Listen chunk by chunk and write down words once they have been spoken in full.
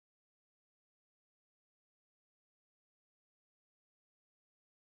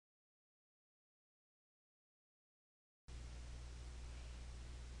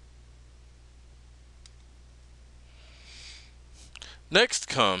Next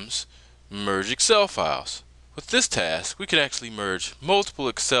comes merge Excel files. With this task, we can actually merge multiple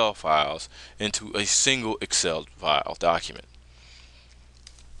Excel files into a single Excel file document.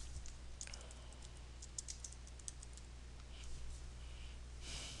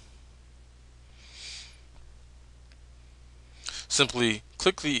 Simply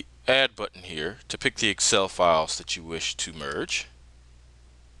click the Add button here to pick the Excel files that you wish to merge.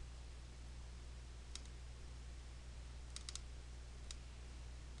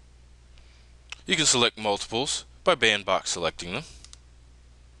 You can select multiples by bandbox selecting them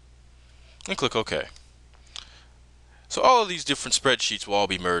and click OK. So all of these different spreadsheets will all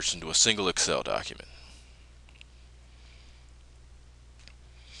be merged into a single Excel document.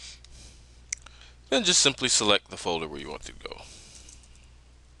 Then just simply select the folder where you want to go.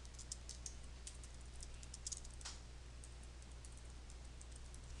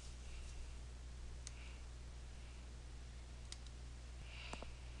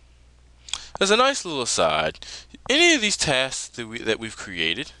 As a nice little aside, any of these tasks that we've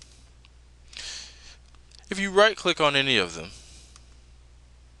created, if you right click on any of them,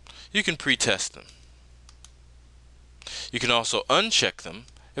 you can pre-test them. You can also uncheck them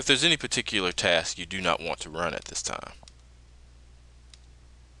if there's any particular task you do not want to run at this time.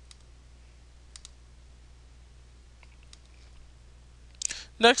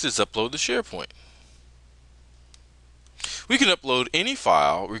 Next is upload the SharePoint. We can upload any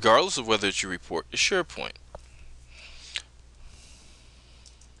file regardless of whether it's your report to SharePoint.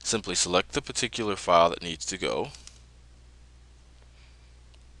 Simply select the particular file that needs to go.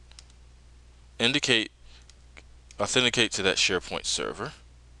 Authenticate to that SharePoint server.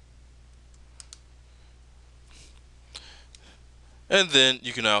 And then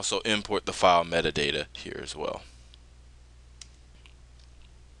you can also import the file metadata here as well.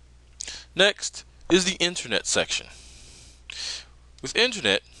 Next is the Internet section. With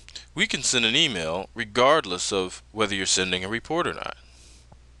Internet, we can send an email regardless of whether you're sending a report or not.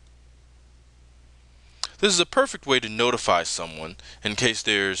 This is a perfect way to notify someone in case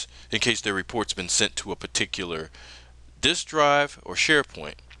their report's been sent to a particular disk drive or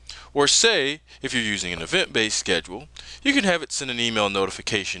SharePoint. Or say, if you're using an event-based schedule, you can have it send an email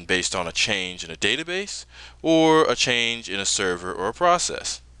notification based on a change in a database or a change in a server or a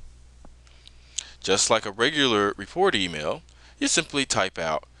process. Just like a regular report email, you simply type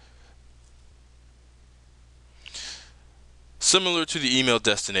out. Similar to the email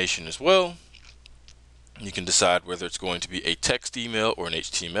destination as well, you can decide whether it's going to be a text email or an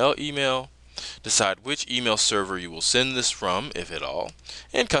HTML email, decide which email server you will send this from, if at all,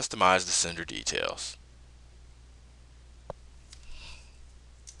 and customize the sender details.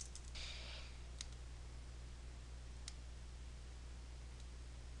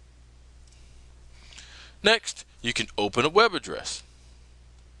 Next, you can open a web address.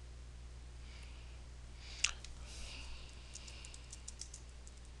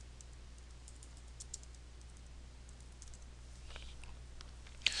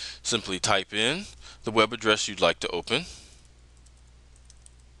 Simply type in the web address you'd like to open.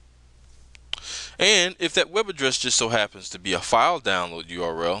 And if that web address just so happens to be a file download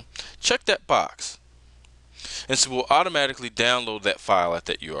URL, check that box. And so we'll automatically download that file at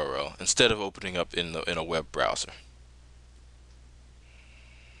that URL instead of opening up in a web browser.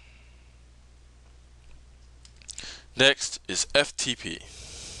 Next is FTP.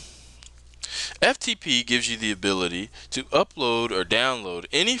 FTP gives you the ability to upload or download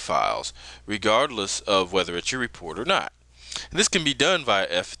any files regardless of whether it's your report or not. And this can be done via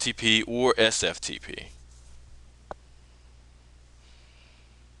FTP or SFTP.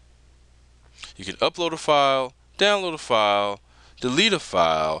 You can upload a file, download a file, delete a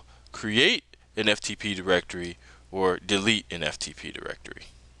file, create an FTP directory, or delete an FTP directory.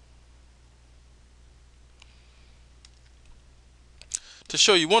 To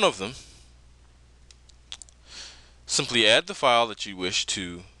show you one of them, simply add the file that you wish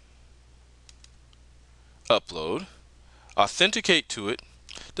to upload, authenticate to it,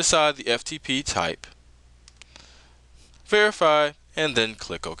 decide the FTP type, verify, and then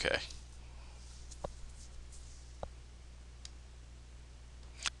click OK.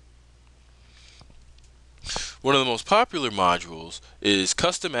 One of the most popular modules is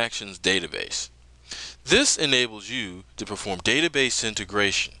Custom Actions Database. This enables you to perform database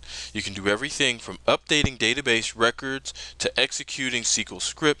integration. You can do everything from updating database records to executing SQL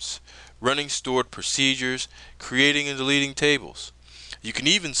scripts, running stored procedures, creating and deleting tables. You can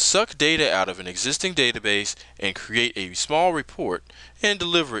even suck data out of an existing database and create a small report and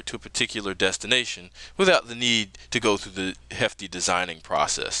deliver it to a particular destination without the need to go through the hefty designing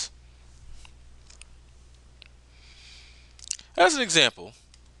process. As an example,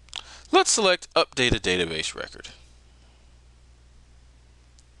 let's select Update a Database Record.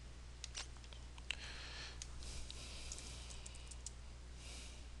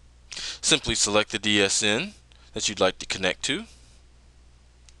 Simply select the DSN that you'd like to connect to.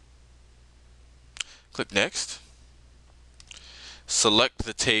 Click Next. Select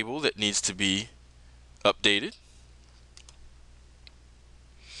the table that needs to be updated.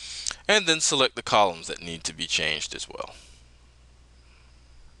 And then select the columns that need to be changed as well.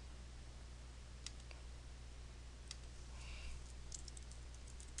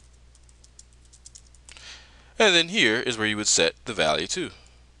 And then here is where you would set the value to.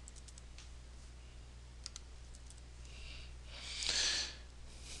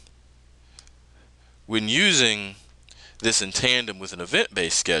 When using this in tandem with an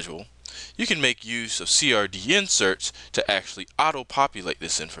event-based schedule, you can make use of CRD inserts to actually auto-populate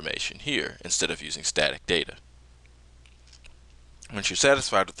this information here instead of using static data. Once you're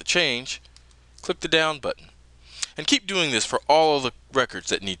satisfied with the change, click the down button. And keep doing this for all of the records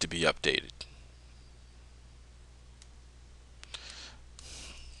that need to be updated.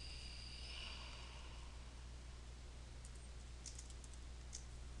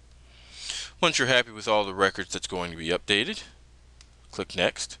 Once you're happy with all the records that's going to be updated, click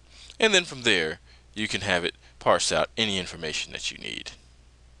Next, and then from there you can have it parse out any information that you need.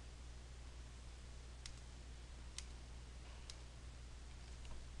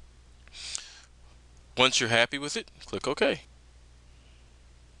 Once you're happy with it, click OK.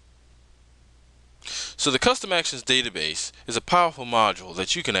 So the Custom Actions database is a powerful module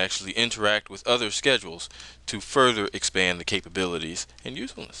that you can actually interact with other schedules to further expand the capabilities and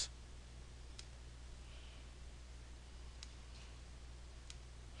usefulness.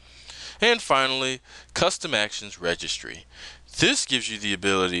 And finally, Custom Actions Registry. This gives you the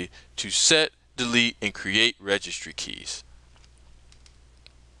ability to set, delete, and create registry keys.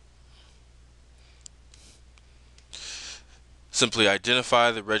 Simply identify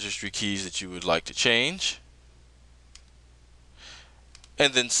the registry keys that you would like to change,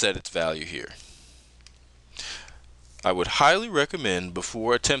 and then set its value here. I would highly recommend,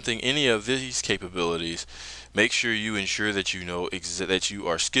 before attempting any of these capabilities, make sure you ensure that you know that you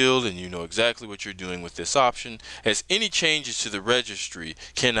are skilled and you know exactly what you're doing with this option, as any changes to the registry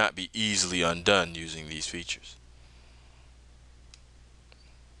cannot be easily undone using these features.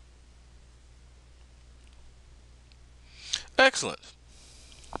 Excellent.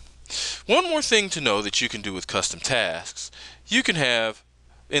 One more thing to know that you can do with custom tasks, you can have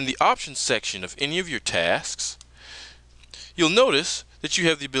in the options section of any of your tasks, you'll notice that you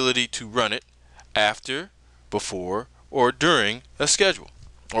have the ability to run it after, before, or during a schedule,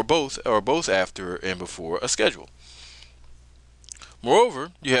 or both after and before a schedule.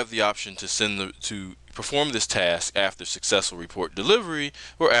 Moreover, you have the option to perform this task after successful report delivery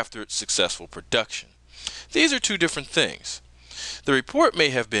or after its successful production. These are two different things. The report may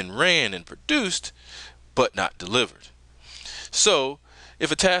have been ran and produced, but not delivered. So,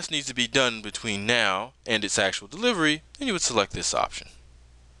 if a task needs to be done between now and its actual delivery, then you would select this option.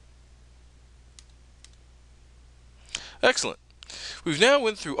 Excellent. We've now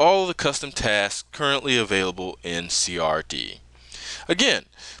went through all of the custom tasks currently available in CRD. Again,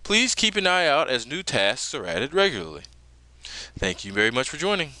 please keep an eye out as new tasks are added regularly. Thank you very much for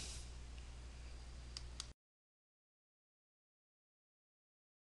joining.